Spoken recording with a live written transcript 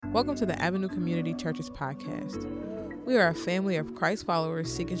Welcome to the Avenue Community Churches podcast. We are a family of Christ followers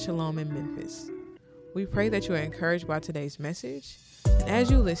seeking shalom in Memphis. We pray that you are encouraged by today's message, and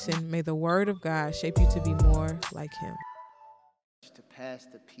as you listen, may the word of God shape you to be more like him. To pass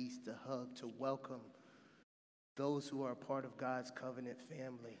the peace, to hug, to welcome those who are a part of God's covenant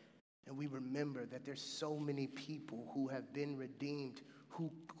family. And we remember that there's so many people who have been redeemed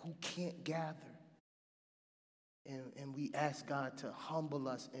who can't gather. And we ask God to humble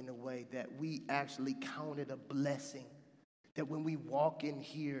us in a way that we actually count it a blessing. That when we walk in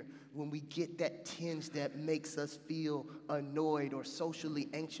here, when we get that tinge that makes us feel annoyed or socially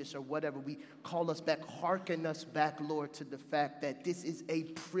anxious or whatever, we call us back, hearken us back, Lord, to the fact that this is a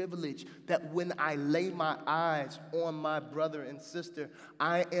privilege, that when I lay my eyes on my brother and sister,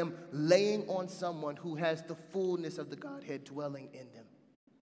 I am laying on someone who has the fullness of the Godhead dwelling in them.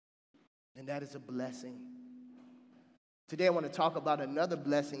 And that is a blessing. Today I want to talk about another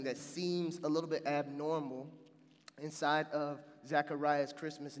blessing that seems a little bit abnormal inside of Zechariah's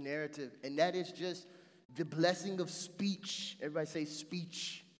Christmas narrative, and that is just the blessing of speech. Everybody say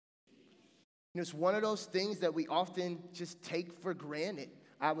speech. You know, it's one of those things that we often just take for granted.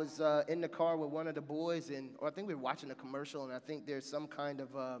 I was in the car with one of the boys, or I think we were watching a commercial, and I think there's some kind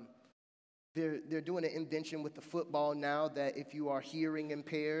of, they're doing an invention with the football now that if you are hearing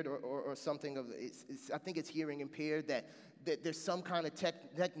impaired or something of, I think it's hearing impaired, that there's some kind of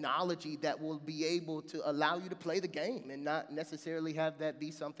technology that will be able to allow you to play the game and not necessarily have that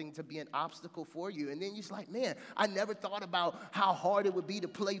be something to be an obstacle for you. And then you're just like, man, I never thought about how hard it would be to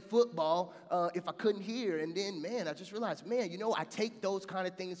play football if I couldn't hear. And then, man, I just realized, man, you know, I take those kind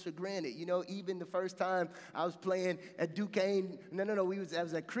of things for granted. You know, even the first time I was playing at Duquesne, I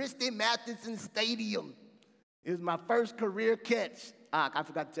was at Christy Matheson Stadium. It was my first career catch. I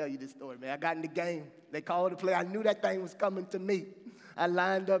forgot to tell you this story, man. I got in the game. They called the play. I knew that thing was coming to me. I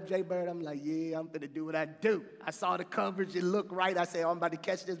lined up Jay Bird. I'm like, yeah, I'm going to do what I do. I saw the coverage. It looked right. I said, oh, I'm about to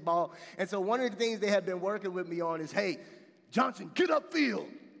catch this ball. And so one of the things they have been working with me on is, hey, Johnson, get upfield.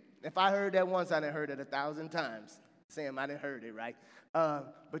 If I heard that once, I done heard it 1,000 times. Sam, I done heard it, right?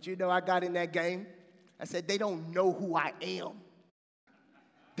 But you know, I got in that game. I said, they don't know who I am.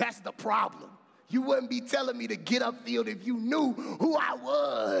 That's the problem. You wouldn't be telling me to get upfield if you knew who I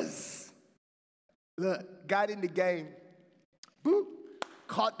was. Look, got in the game, boop,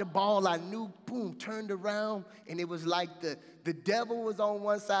 caught the ball, I knew, boom, turned around, and it was like the devil was on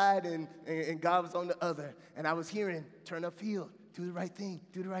one side and God was on the other. And I was hearing, turn upfield, do the right thing,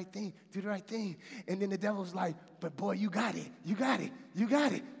 do the right thing, do the right thing. And then the devil was like, but boy, you got it, you got it, you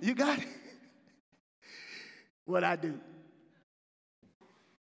got it, you got it. What'd I do?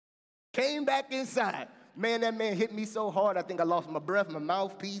 Came back inside. Man, that man hit me so hard, I think I lost my breath, my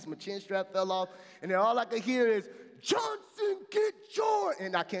mouthpiece, my chin strap fell off, and then all I could hear is, Johnson, get your,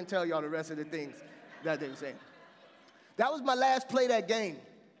 and I can't tell y'all the rest of the things that they were saying. That was my last play that game,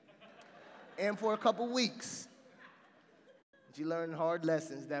 and for a couple weeks. You learn hard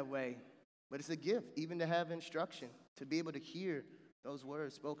lessons that way, but it's a gift, even to have instruction, to be able to hear those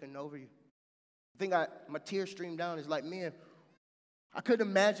words spoken over you. I think my tears streamed down. It's like, man, I couldn't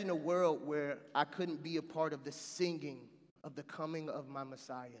imagine a world where I couldn't be a part of the singing of the coming of my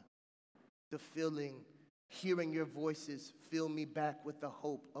Messiah. The feeling, hearing your voices fill me back with the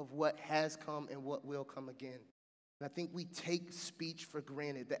hope of what has come and what will come again. And I think we take speech for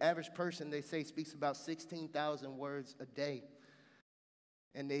granted. The average person, they say, speaks about 16,000 words a day.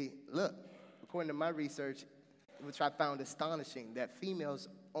 And according to my research, which I found astonishing, that females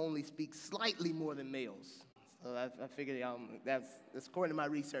only speak slightly more than males. So I figured that's according to my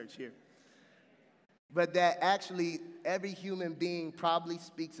research here. But that actually every human being probably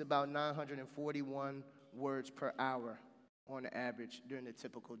speaks about 941 words per hour on average during a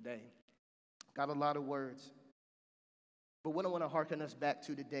typical day. Got a lot of words. But what I want to hearken us back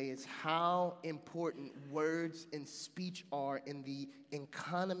to today is how important words and speech are in the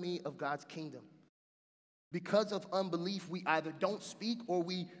economy of God's kingdom. Because of unbelief, we either don't speak or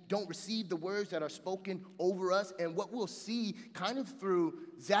we don't receive the words that are spoken over us. And what we'll see kind of through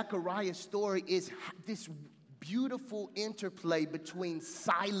Zechariah's story is this beautiful interplay between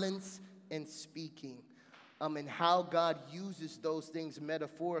silence and speaking. And how God uses those things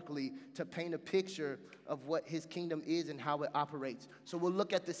metaphorically to paint a picture of what his kingdom is and how it operates. So we'll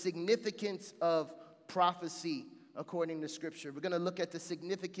look at the significance of prophecy according to Scripture. We're going to look at the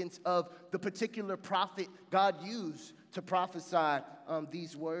significance of the particular prophet God used to prophesy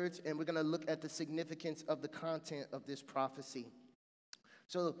these words, and we're going to look at the significance of the content of this prophecy.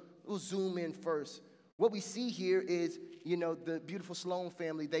 So we'll zoom in first. What we see here is, the beautiful Sloan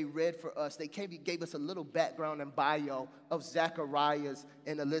family, they read for us. They gave us a little background and bio of Zacharias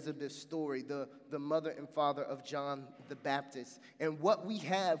and Elizabeth's story, the mother and father of John the Baptist. And what we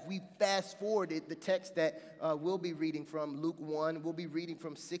fast forwarded the text that we'll be reading from, Luke 1. We'll be reading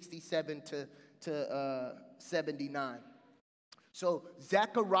from 67 to 79. So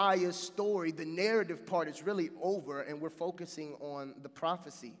Zechariah's story, the narrative part is really over, and we're focusing on the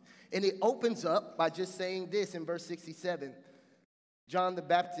prophecy. And it opens up by just saying this in verse 67. John the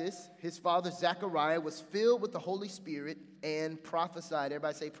Baptist, his father Zechariah, was filled with the Holy Spirit and prophesied.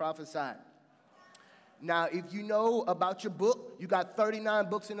 Everybody say prophesied. Now, if you know about your book, you got 39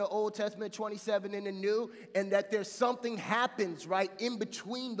 books in the Old Testament, 27 in the New, and that there's something happens right in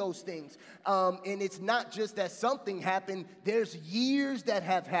between those things. And it's not just that something happened, there's years that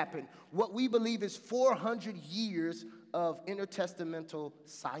have happened. What we believe is 400 years of intertestamental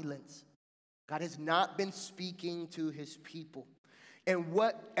silence. God has not been speaking to his people. And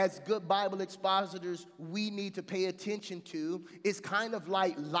what, as good Bible expositors, we need to pay attention to is kind of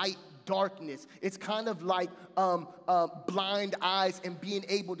like light darkness. It's kind of like blind eyes and being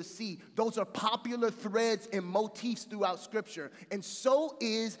able to see. Those are popular threads and motifs throughout Scripture. And so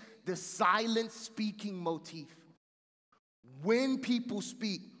is the silent speaking motif. When people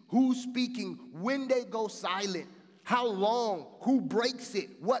speak, who's speaking, when they go silent, how long, who breaks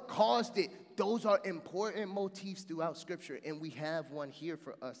it, what caused it. Those are important motifs throughout Scripture, and we have one here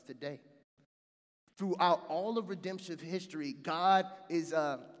for us today. Throughout all of redemptive history, God is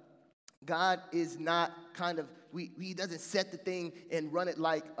not kind of, he doesn't set the thing and run it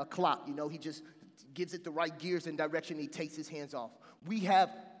like a clock. He just gives it the right gears and direction. He takes his hands off. We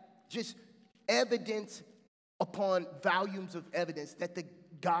have just evidence upon volumes of evidence that the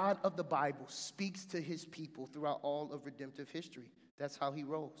God of the Bible speaks to his people throughout all of redemptive history. That's how he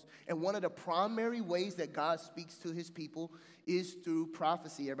rolls. And one of the primary ways that God speaks to his people is through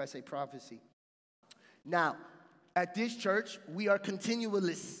prophecy. Everybody say prophecy. Now, at this church, we are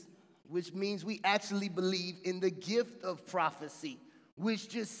continualists, which means we actually believe in the gift of prophecy, which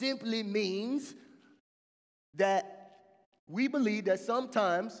just simply means that we believe that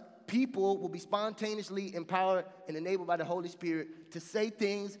sometimes people will be spontaneously empowered and enabled by the Holy Spirit to say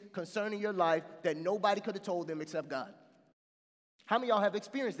things concerning your life that nobody could have told them except God. How many of y'all have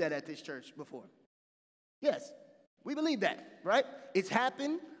experienced that at this church before? Yes, we believe that, right? It's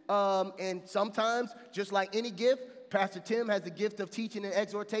happened, and sometimes, just like any gift, Pastor Tim has the gift of teaching and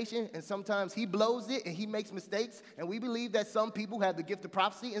exhortation, and sometimes he blows it and he makes mistakes, and we believe that some people have the gift of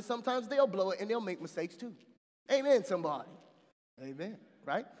prophecy, and sometimes they'll blow it and they'll make mistakes too. Amen, somebody. Amen,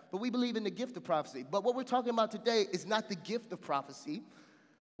 right? But we believe in the gift of prophecy. But what we're talking about today is not the gift of prophecy.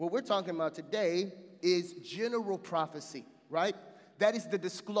 What we're talking about today is general prophecy, right? That is the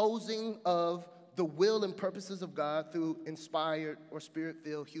disclosing of the will and purposes of God through inspired or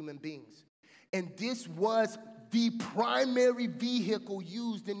spirit-filled human beings. And this was the primary vehicle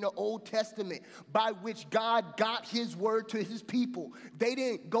used in the Old Testament by which God got his word to his people. They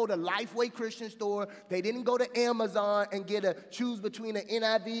didn't go to Lifeway Christian Store. They didn't go to Amazon and choose between the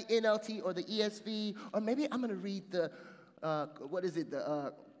NIV, NLT, or the ESV. Or maybe I'm going to read the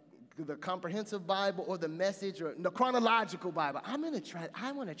Comprehensive Bible or the Message or the Chronological Bible. I want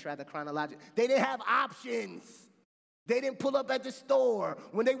to try the Chronological. They didn't have options. They didn't pull up at the store.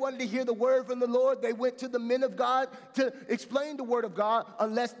 When they wanted to hear the word from the Lord, they went to the men of God to explain the word of God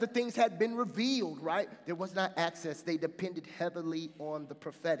unless the things had been revealed, right? There was not access. They depended heavily on the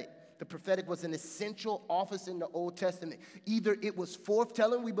prophetic. The prophetic was an essential office in the Old Testament. Either it was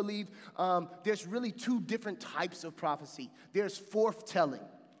forthtelling. We believe there's really two different types of prophecy. There's forthtelling.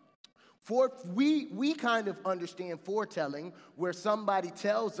 We kind of understand foretelling where somebody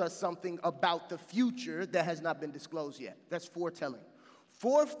tells us something about the future that has not been disclosed yet. That's foretelling.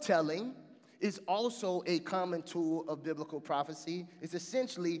 Forthtelling is also a common tool of biblical prophecy. It's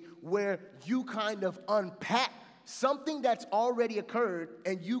essentially where you kind of unpack something that's already occurred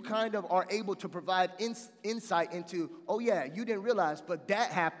and you kind of are able to provide insight into, oh yeah, you didn't realize, but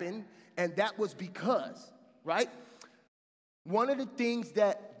that happened and that was because, right? One of the things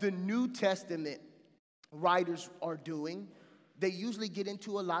that the New Testament writers are doing, they usually get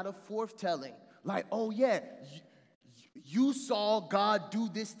into a lot of forthtelling. Like, oh yeah, you saw God do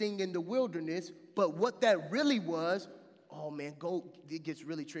this thing in the wilderness, but what that really was, oh man, it gets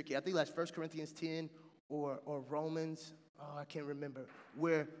really tricky. I think that's 1 Corinthians 10 or Romans, I can't remember,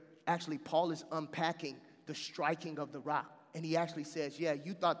 where actually Paul is unpacking the striking of the rock. And he actually says, yeah,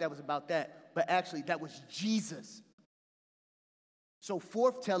 you thought that was about that, but actually that was Jesus. So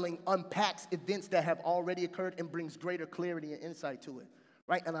forthtelling unpacks events that have already occurred and brings greater clarity and insight to it,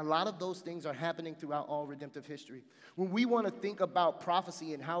 right? And a lot of those things are happening throughout all redemptive history. When we want to think about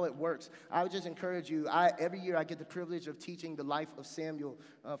prophecy and how it works, I would just encourage you. Every year I get the privilege of teaching the life of Samuel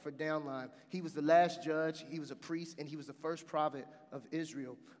for Downline. He was the last judge, he was a priest, and he was the first prophet of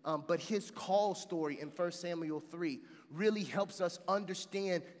Israel. But his call story in 1 Samuel 3 really helps us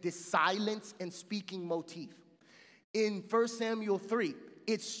understand this silence and speaking motif. In 1 Samuel 3,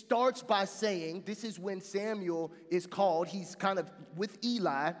 it starts by saying, this is when Samuel is called. He's kind of with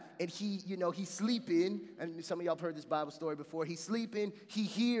Eli, and he's sleeping. And some of y'all have heard this Bible story before. He's sleeping. He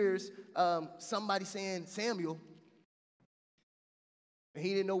hears somebody saying, Samuel. And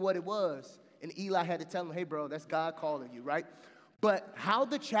he didn't know what it was. And Eli had to tell him, hey, bro, that's God calling you, right? But how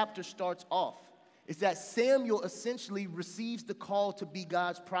the chapter starts off is that Samuel essentially receives the call to be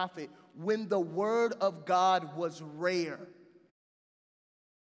God's prophet when the word of God was rare.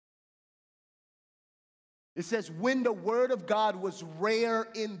 It says, when the word of God was rare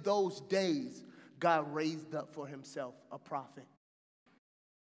in those days, God raised up for himself a prophet.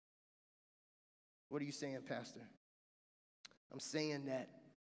 What are you saying, Pastor? I'm saying that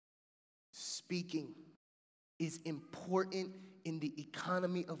speaking is important in the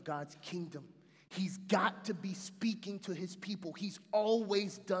economy of God's kingdom. He's got to be speaking to his people. He's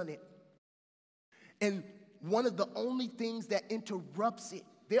always done it. And one of the only things that interrupts it,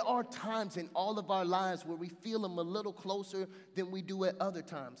 there are times in all of our lives where we feel him a little closer than we do at other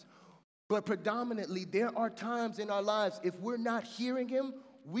times. But predominantly, there are times in our lives, if we're not hearing him,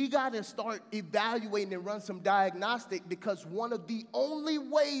 we got to start evaluating and run some diagnostic, because one of the only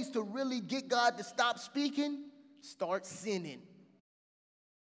ways to really get God to stop speaking, start sinning.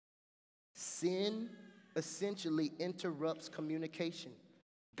 Sin essentially interrupts communication.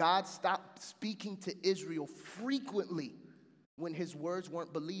 God stopped speaking to Israel frequently when his words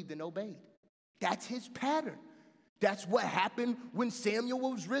weren't believed and obeyed. That's his pattern. That's what happened when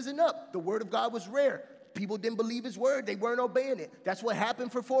Samuel was risen up. The word of God was rare. People didn't believe his word. They weren't obeying it. That's what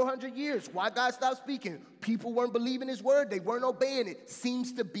happened for 400 years. Why God stopped speaking? People weren't believing his word. They weren't obeying it.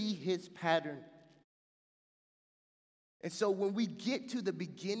 Seems to be his pattern. And so when we get to the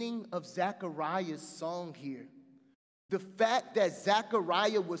beginning of Zechariah's song here, the fact that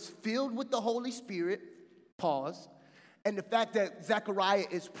Zechariah was filled with the Holy Spirit, pause, and the fact that Zechariah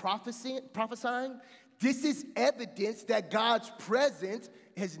is prophesying, this is evidence that God's presence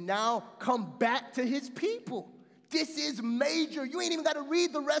has now come back to his people. This is major. You ain't even got to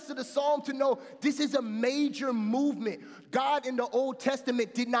read the rest of the psalm to know this is a major movement. God in the Old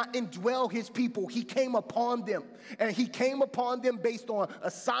Testament did not indwell his people. He came upon them. And he came upon them based on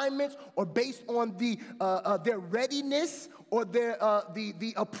assignments or based on their readiness or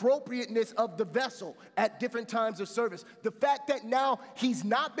the appropriateness of the vessel at different times of service. The fact that now he's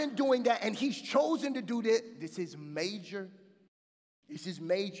not been doing that and he's chosen to do this is major. This is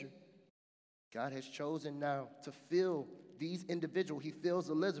major. God has chosen now to fill these individuals. He fills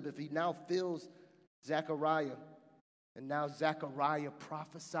Elizabeth. He now fills Zechariah. And now Zechariah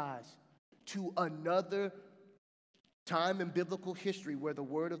prophesies to another time in biblical history where the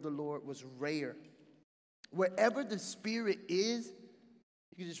word of the Lord was rare. Wherever the Spirit is,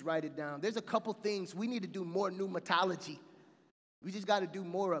 you can just write it down. There's a couple things. We need to do more pneumatology. We just got to do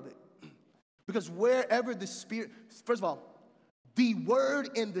more of it. Because wherever the Spirit, first of all, the Word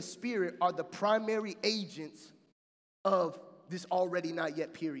and the Spirit are the primary agents of this already not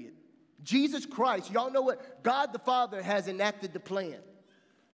yet period. Jesus Christ, y'all know what? God the Father has enacted the plan.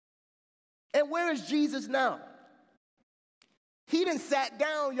 And where is Jesus now? He done sat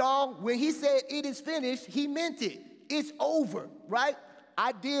down, y'all. When he said it is finished, he meant it. It's over, right?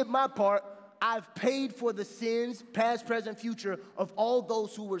 I did my part. I've paid for the sins, past, present, future, of all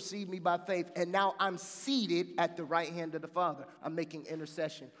those who receive me by faith. And now I'm seated at the right hand of the Father. I'm making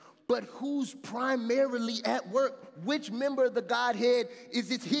intercession. But who's primarily at work? Which member of the Godhead is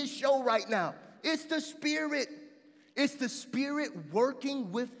it his show right now? It's the Spirit. It's the Spirit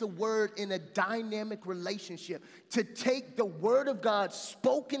working with the Word in a dynamic relationship to take the Word of God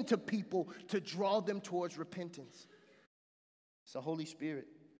spoken to people to draw them towards repentance. It's the Holy Spirit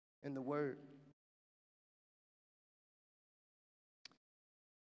and the Word.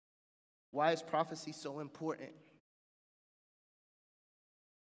 Why is prophecy so important?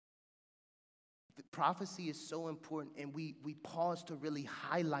 The prophecy is so important, and we pause to really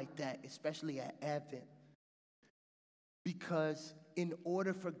highlight that, especially at Advent. Because in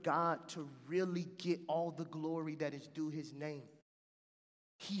order for God to really get all the glory that is due his name,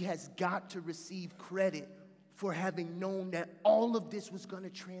 he has got to receive credit for having known that all of this was going to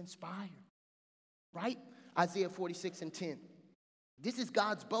transpire. Right? Isaiah 46:10. This is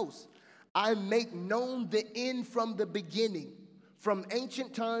God's boast. I make known the end from the beginning, From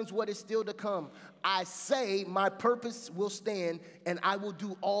ancient times, what is still to come. I say my purpose will stand, and I will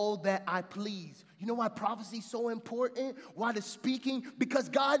do all that I please. You know why prophecy is so important? Why the speaking? Because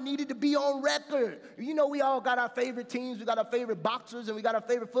God needed to be on record. You know, we all got our favorite teams. We got our favorite boxers, and we got our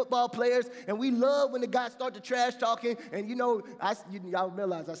favorite football players. And we love when the guys start to trash talking. And, you know, y'all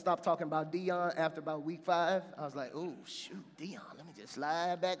realize I stopped talking about Deion after about week 5. I was like, oh, shoot, Deion, let me just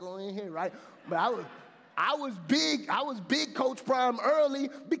slide back on in here, right? But I was big Coach Prime early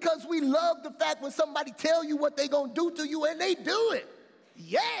because we love the fact when somebody tell you what they gonna do to you and they do it.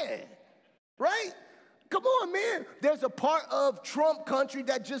 Yeah, right? Come on, man. There's a part of Trump country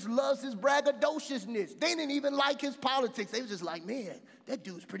that just loves his braggadociousness. They didn't even like his politics. They was just like, man, that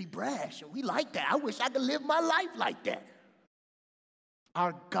dude's pretty brash, and we like that. I wish I could live my life like that.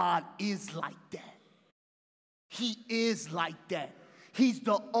 Our God is like that. He is like that. He's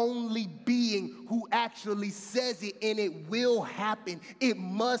the only being who actually says it, and it will happen. It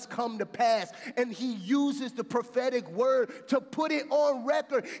must come to pass. And he uses the prophetic word to put it on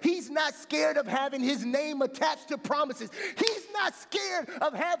record. He's not scared of having his name attached to promises. He's not scared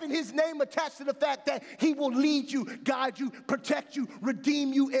of having his name attached to the fact that he will lead you, guide you, protect you,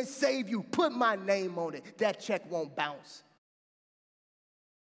 redeem you, and save you. Put my name on it. That check won't bounce.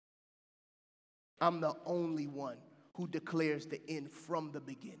 I'm the only one who declares the end from the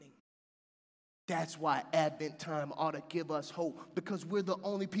beginning. That's why Advent time ought to give us hope, because we're the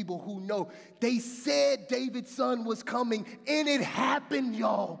only people who know. They said David's son was coming, and it happened,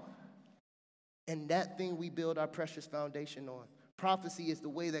 y'all. And that thing we build our precious foundation on. Prophecy is the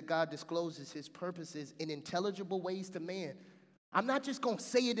way that God discloses his purposes in intelligible ways to man. I'm not just going to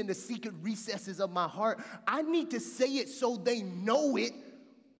say it in the secret recesses of my heart. I need to say it so they know it.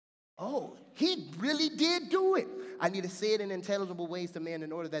 Oh, he really did do it. I need to say it in intelligible ways to man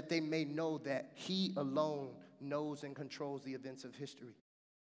in order that they may know that he alone knows and controls the events of history.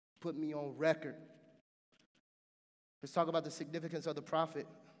 Put me on record. Let's talk about the significance of the prophet.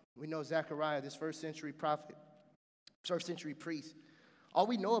 We know Zechariah, this first century prophet, first century priest. All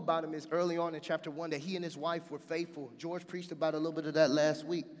we know about him is early on in chapter 1 that he and his wife were faithful. George preached about a little bit of that last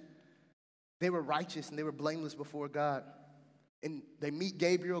week. They were righteous and they were blameless before God. And they meet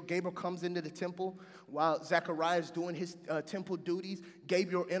Gabriel. Gabriel comes into the temple while Zechariah is doing his temple duties.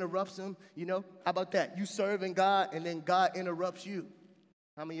 Gabriel interrupts him. You know, how about that? You serving God, and then God interrupts you.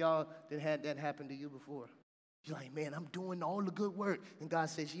 How many of y'all that had that happen to you before? You're like, man, I'm doing all the good work. And God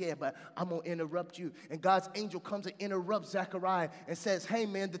says, yeah, but I'm going to interrupt you. And God's angel comes and interrupts Zechariah and says, hey,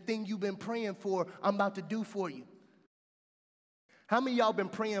 man, the thing you've been praying for, I'm about to do for you. How many of y'all been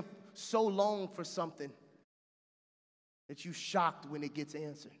praying so long for something that you shocked when it gets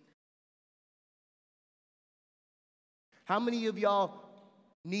answered? How many of y'all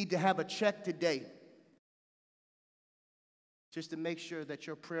need to have a check today just to make sure that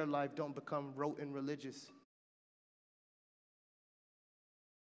your prayer life don't become rote and religious?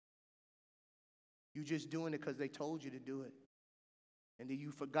 You just doing it because they told you to do it, and then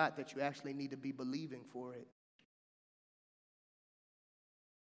you forgot that you actually need to be believing for it.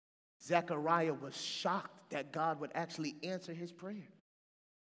 Zechariah was shocked that God would actually answer his prayer.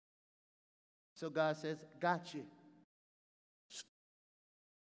 So God says, got you.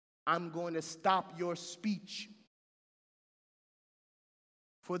 I'm going to stop your speech.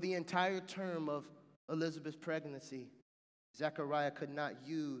 For the entire term of Elizabeth's pregnancy, Zechariah could not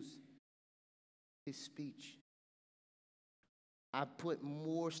use his speech. I put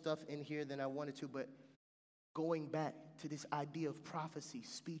more stuff in here than I wanted to, but going back to this idea of prophecy,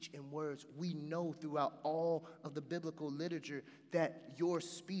 speech, and words, we know throughout all of the biblical literature that your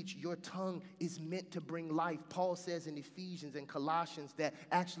speech, your tongue is meant to bring life. Paul says in Ephesians and Colossians that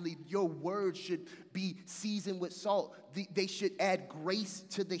actually your words should be seasoned with salt. They should add grace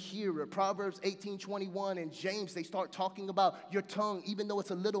to the hearer. Proverbs 18:21 and James, they start talking about your tongue. Even though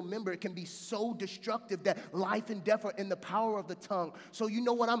it's a little member, it can be so destructive that life and death are in the power of the tongue. So you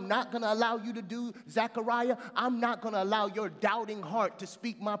know what I'm not going to allow you to do, Zechariah? I'm not going to allow your doubting heart to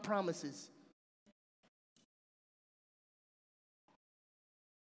speak my promises.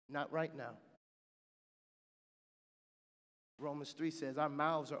 Not right now. Romans 3 says our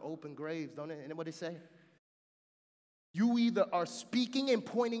mouths are open graves, don't it? Isn't what it say? You either are speaking and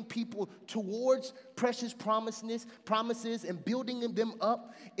pointing people towards precious promises and building them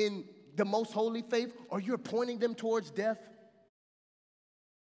up in the most holy faith, or you're pointing them towards death.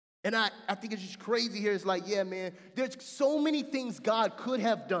 And I think it's just crazy here. It's like, yeah, man, there's so many things God could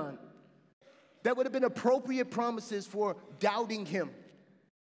have done that would have been appropriate promises for doubting him.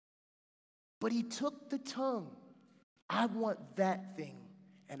 But he took the tongue. I want that thing,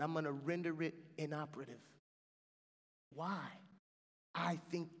 and I'm going to render it inoperative. Why? I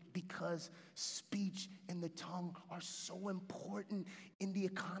think because speech and the tongue are so important in the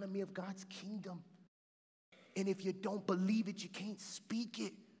economy of God's kingdom. And if you don't believe it, you can't speak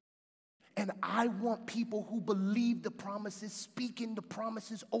it. And I want people who believe the promises, speaking the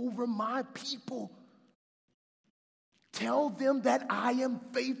promises over my people. Tell them that I am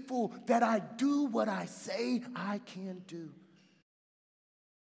faithful, that I do what I say I can do.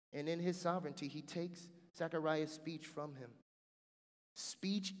 And in his sovereignty, he takes Zechariah's speech from him.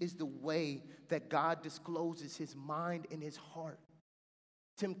 Speech is the way that God discloses his mind and his heart.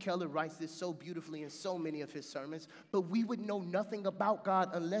 Tim Keller writes this so beautifully in so many of his sermons, but we would know nothing about God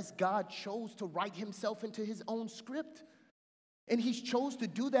unless God chose to write himself into his own script. And he's chose to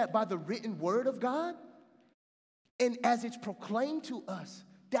do that by the written word of God. And as it's proclaimed to us,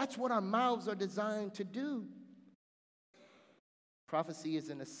 that's what our mouths are designed to do. Prophecy is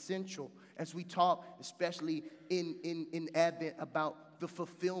an essential, as we talk, especially in Advent, about the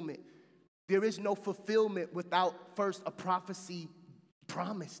fulfillment. There is no fulfillment without first a prophecy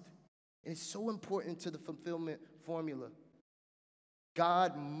promised. And it's so important to the fulfillment formula.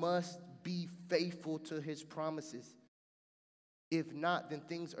 God must be faithful to his promises. If not, then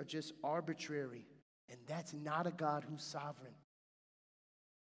things are just arbitrary. And that's not a God who's sovereign.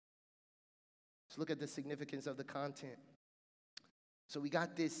 Let's look at the significance of the content. So we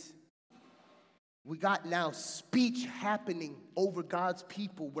got now speech happening over God's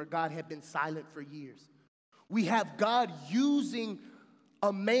people where God had been silent for years. We have God using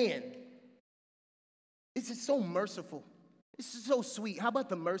a man. This is so merciful. This is so sweet. How about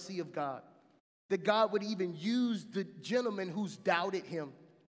the mercy of God? That God would even use the gentleman who's doubted him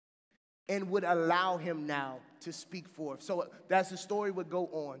and would allow him now to speak forth. So as the story would go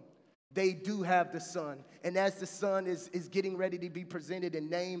on, they do have the son. And as the son is getting ready to be presented and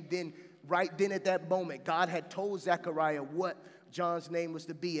named, then right then at that moment, God had told Zechariah what John's name was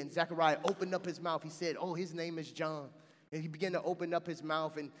to be. And Zechariah opened up his mouth. He said, oh, his name is John. And he began to open up his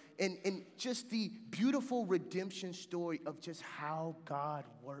mouth. And just the beautiful redemption story of just how God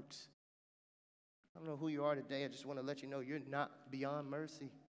works. I don't know who you are today. I just want to let you know you're not beyond mercy.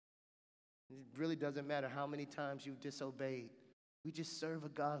 It really doesn't matter how many times you've disobeyed. We just serve a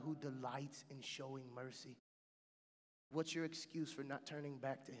God who delights in showing mercy. What's your excuse for not turning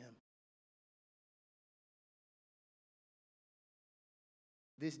back to him?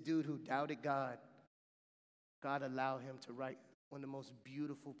 This dude who doubted God, God allowed him to write one of the most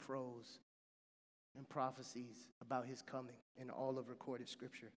beautiful prose and prophecies about his coming in all of recorded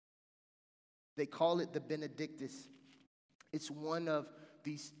scripture. They call it the Benedictus. It's one of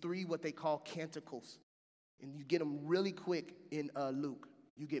these three what they call canticles. And you get them really quick in Luke.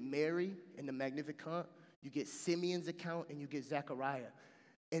 You get Mary and the Magnificat, you get Simeon's account, and you get Zechariah.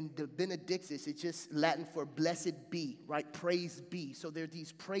 And the Benedictus, it's just Latin for blessed be, right? Praise be. So there are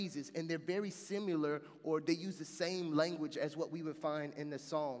these praises, and they're very similar, or they use the same language as what we would find in the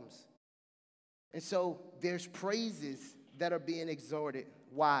Psalms. And so there's praises that are being exhorted.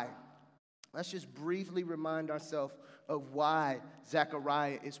 Why? Let's just briefly remind ourselves of why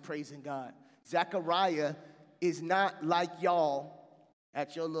Zechariah is praising God. Zechariah is not like y'all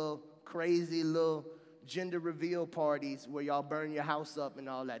at your little crazy little gender reveal parties where y'all burn your house up and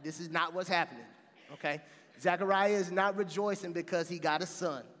all that. This is not what's happening, okay? Zechariah is not rejoicing because he got a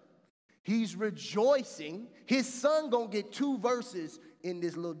son. He's rejoicing. His son gonna get 2 verses in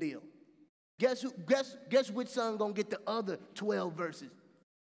this little deal. Guess which son gonna get the other 12 verses?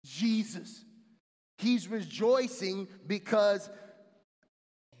 Jesus. He's rejoicing because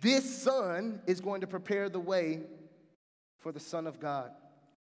this son is going to prepare the way for the Son of God.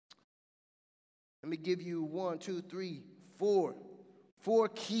 Let me give you 4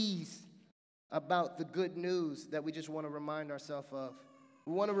 keys about the good news that we just want to remind ourselves of.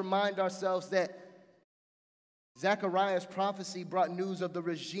 We want to remind ourselves that Zechariah's prophecy brought news of the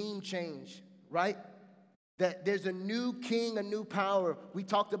regime change, right? That there's a new king, a new power. We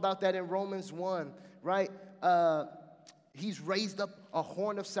talked about that in Romans 1, right? He's raised up a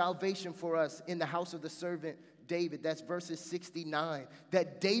horn of salvation for us in the house of the servant David. That's verses 69.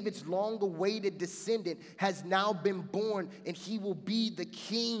 That David's long-awaited descendant has now been born, and he will be the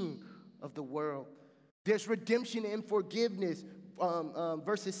king of the world. There's redemption and forgiveness.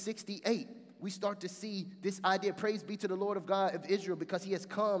 Verses 68. We start to see this idea, praise be to the Lord of God of Israel, because he has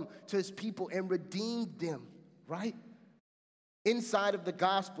come to his people and redeemed them, right? Inside of the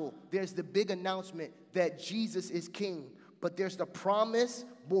gospel, there's the big announcement that Jesus is king. But there's the promise,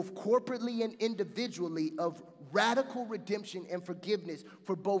 both corporately and individually, of radical redemption and forgiveness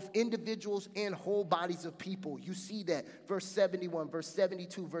for both individuals and whole bodies of people. You see that, verse 71, verse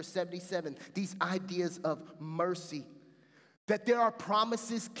 72, verse 77, these ideas of mercy. That there are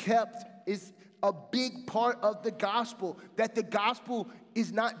promises kept is a big part of the gospel. That the gospel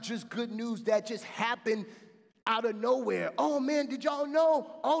is not just good news that just happened out of nowhere. Oh man, did y'all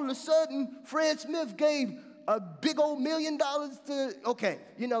know? All of a sudden, Fred Smith gave a big old $1 million to, okay.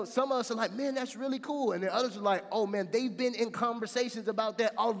 You know, some of us are like, man, that's really cool. And then others are like, oh man, they've been in conversations about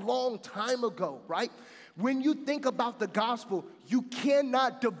that a long time ago, right? When you think about the gospel, you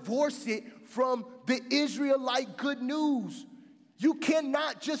cannot divorce it from the Israelite good news. You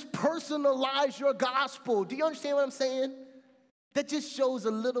cannot just personalize your gospel. Do you understand what I'm saying? That just shows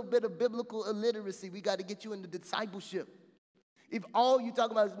a little bit of biblical illiteracy. We got to get you into discipleship. If all you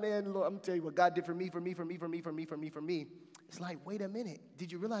talk about is, man, Lord, I'm going to tell you what God did for me. It's like, wait a minute.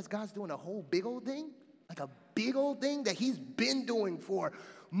 Did you realize God's doing a whole big old thing? Like a big old thing that he's been doing for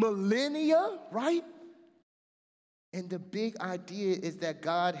millennia, right? And the big idea is that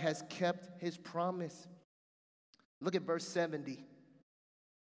God has kept his promise. Look at verse 70.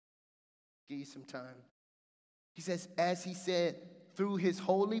 Give you some time. He says, as he said, through his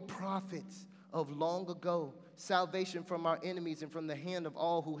holy prophets of long ago, salvation from our enemies and from the hand of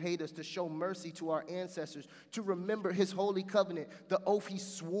all who hate us, to show mercy to our ancestors, to remember his holy covenant, the oath he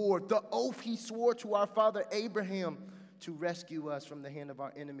swore to our father Abraham, to rescue us from the hand of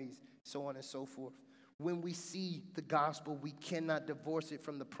our enemies, so on and so forth. When we see the gospel, we cannot divorce it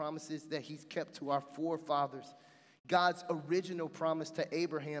from the promises that he's kept to our forefathers. God's original promise to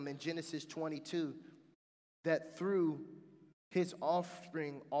Abraham in Genesis 22, that through his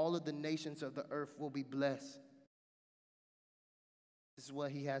offspring, all of the nations of the earth will be blessed. This is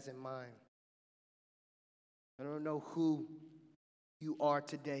what he has in mind. I don't know who you are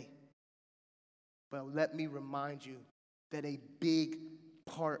today, but let me remind you that a big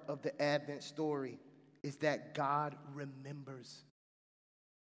part of the Advent story is that God remembers.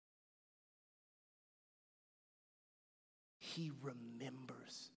 He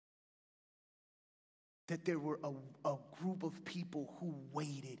remembers. That there were a group of people who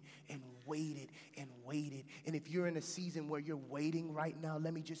waited and waited and waited. And if you're in a season where you're waiting right now,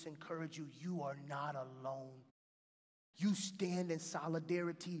 let me just encourage you, you are not alone. You stand in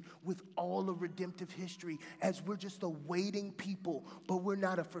solidarity with all of redemptive history as we're just a waiting people, but we're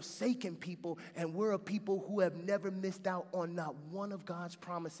not a forsaken people, and we're a people who have never missed out on not one of God's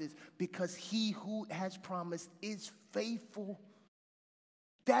promises, because he who has promised is faithful.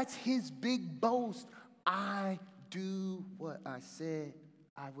 That's his big boast. I do what I said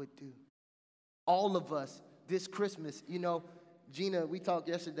I would do. All of us this Christmas, you know, Gina, we talked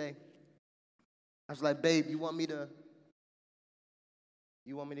yesterday. I was like, babe, you want me to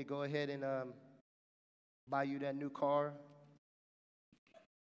go ahead and buy you that new car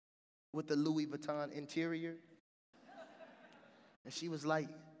with the Louis Vuitton interior? And she was like,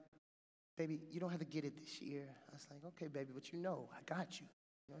 baby, you don't have to get it this year. I was like, okay, baby, but you know, I got you.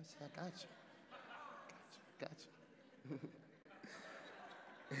 You know what I'm saying? I got you.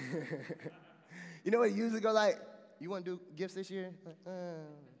 You know what it usually go like? You want to do gifts this year?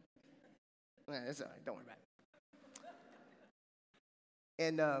 Like, it's all right. Don't worry about it.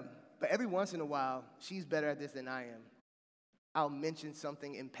 And but every once in a while, she's better at this than I am. I'll mention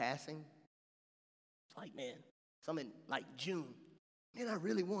something in passing. It's like, man, something like June. Man, I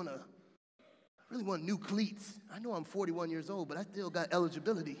really want new cleats. I know I'm 41 years old, but I still got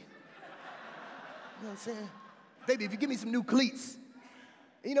eligibility. You know what I'm saying? Baby, if you give me some new cleats.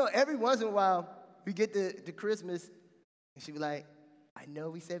 You know, every once in a while, we get to Christmas, and she be like, I know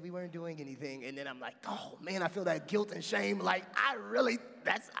we said we weren't doing anything. And then I'm like, oh, man, I feel that guilt and shame. Like, I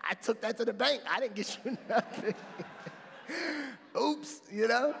took that to the bank. I didn't get you nothing. Oops, you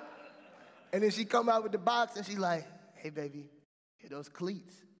know? And then she come out with the box, and she's like, hey, baby, here those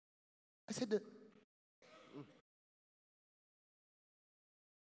cleats. I said,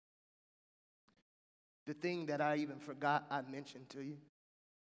 the thing that I even forgot I mentioned to you.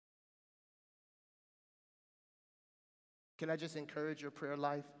 Can I just encourage your prayer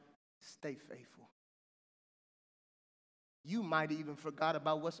life? Stay faithful. You might have even forgot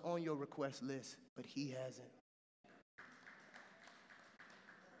about what's on your request list, but he hasn't.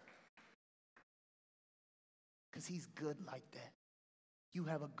 Because he's good like that. You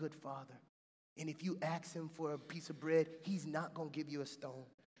have a good father. And if you ask him for a piece of bread, he's not going to give you a stone.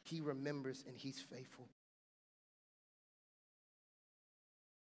 He remembers and he's faithful.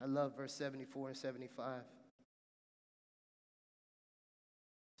 I love verse 74 and 75.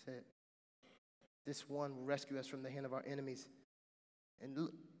 It said, this one will rescue us from the hand of our enemies. And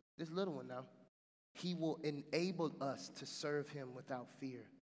look, this little one now, he will enable us to serve him without fear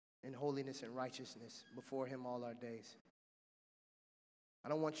in holiness and righteousness before him all our days. I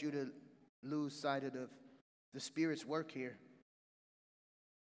don't want you to lose sight of the Spirit's work here.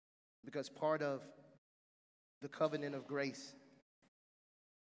 Because part of the covenant of grace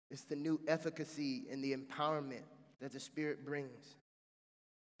is the new efficacy and the empowerment that the Spirit brings.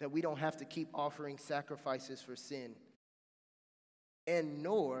 That we don't have to keep offering sacrifices for sin. And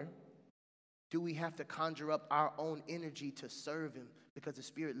nor do we have to conjure up our own energy to serve Him, because the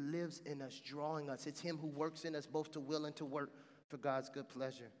Spirit lives in us, drawing us. It's Him who works in us both to will and to work for God's good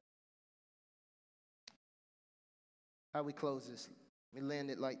pleasure. How we close this? We land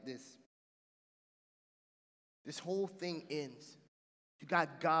it like this. This whole thing ends. You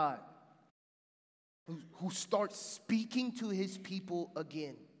got God who starts speaking to His people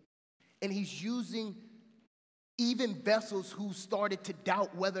again. And He's using even vessels who started to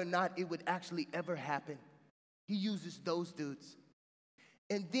doubt whether or not it would actually ever happen. He uses those dudes.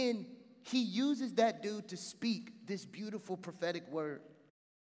 And then He uses that dude to speak this beautiful prophetic word.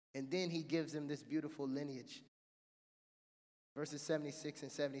 And then He gives them this beautiful lineage. Verses 76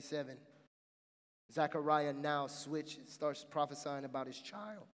 and 77. Zechariah now starts prophesying about his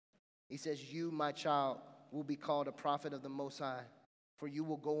child. He says, "You, my child, will be called a prophet of the Most High, for you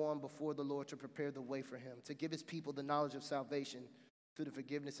will go on before the Lord to prepare the way for Him, to give His people the knowledge of salvation through the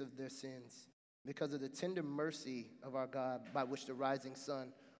forgiveness of their sins, because of the tender mercy of our God, by which the rising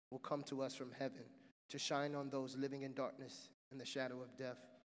sun will come to us from heaven, to shine on those living in darkness and the shadow of death."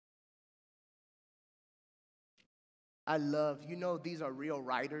 I love, these are real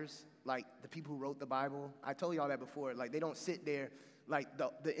writers, like the people who wrote the Bible. I told y'all that before. Like, they don't sit there, like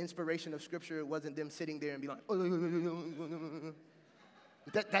the inspiration of Scripture, it wasn't them sitting there and be like,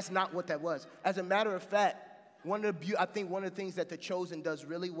 that's not what that was. As a matter of fact, I think one of the things that The Chosen does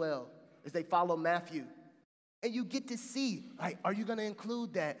really well is they follow Matthew. And you get to see, like, are you going to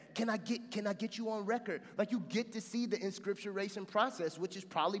include that? Can I get you on record? Like, you get to see the inscripturation process, which is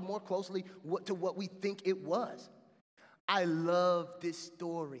probably more closely to what we think it was. I love this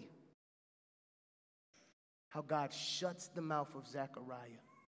story. How God shuts the mouth of Zechariah.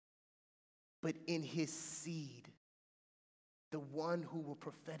 But in his seed, the one who will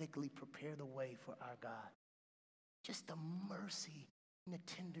prophetically prepare the way for our God. Just the mercy and the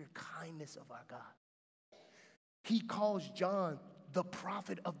tender kindness of our God. He calls John the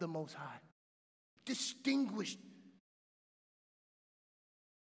prophet of the Most High. Distinguished.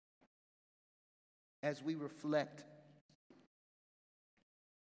 As we reflect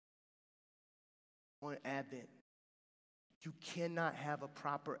on Advent, you cannot have a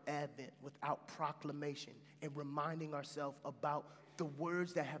proper Advent without proclamation and reminding ourselves about the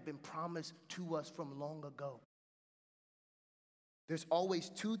words that have been promised to us from long ago. There's always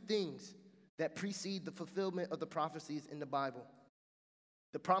two things that precede the fulfillment of the prophecies in the Bible.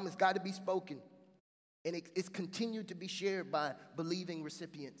 The promise got to be spoken, and it's continued to be shared by believing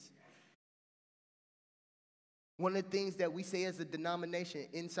recipients. One of the things that we say as a denomination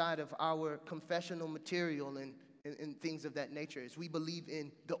inside of our confessional material and things of that nature is we believe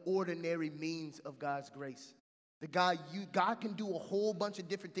in the ordinary means of God's grace. God can do a whole bunch of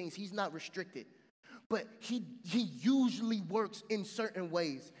different things. He's not restricted. But he usually works in certain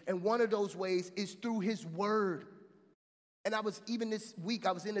ways. And one of those ways is through His word. And even this week,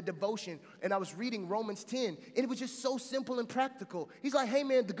 I was in a devotion, and I was reading Romans 10, and it was just so simple and practical. He's like, hey,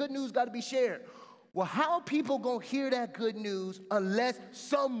 man, the good news got to be shared. Well, how are people going to hear that good news unless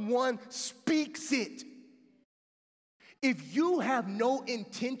someone speaks it? If you have no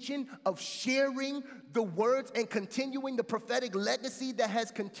intention of sharing the words and continuing the prophetic legacy that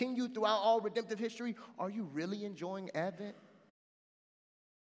has continued throughout all redemptive history, are you really enjoying Advent?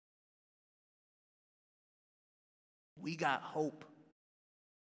 We got hope.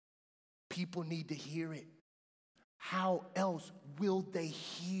 People need to hear it. How else will they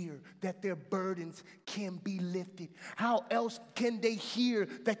hear that their burdens can be lifted? How else can they hear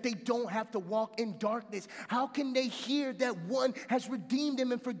that they don't have to walk in darkness? How can they hear that one has redeemed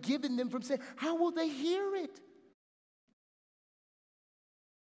them and forgiven them from sin? How will they hear it?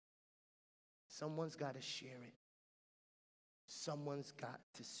 Someone's got to share it. Someone's got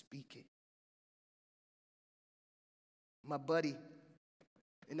to speak it. My buddy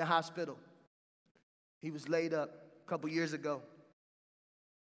in the hospital, he was laid up a couple years ago.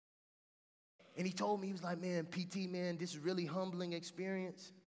 And he told me, he was like, man, PT, man, this is a really humbling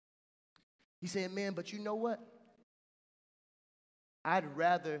experience. He said, man, but you know what? I'd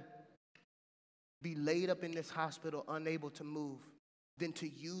rather be laid up in this hospital unable to move than to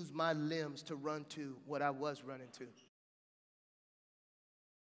use my limbs to run to what I was running to.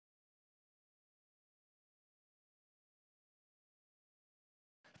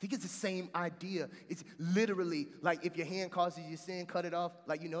 I think it's the same idea. It's literally like if your hand causes you sin, cut it off.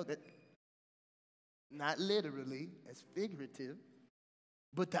 Like, you know that, not literally, it's figurative.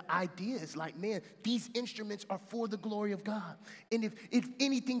 But the idea is like, man, these instruments are for the glory of God. And if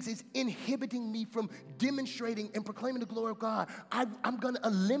anything is inhibiting me from demonstrating and proclaiming the glory of God, I'm going to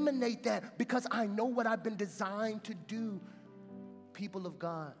eliminate that because I know what I've been designed to do. People of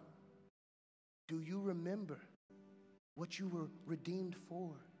God, do you remember what you were redeemed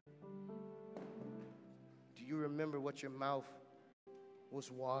for? Do you remember what your mouth was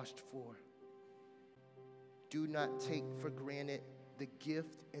washed for? Do not take for granted the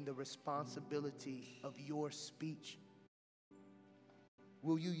gift and the responsibility of your speech.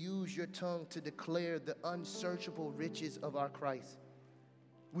 Will you use your tongue to declare the unsearchable riches of our Christ?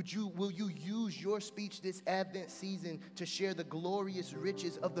 Will you use your speech this Advent season to share the glorious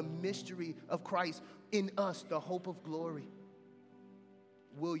riches of the mystery of Christ in us, the hope of glory?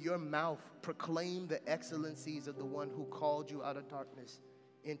 Will your mouth proclaim the excellencies of the one who called you out of darkness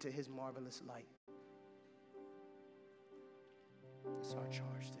into his marvelous light? It's our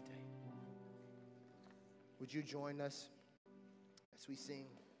charge today. Would you join us as we sing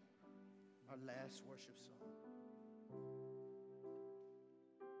our last worship song?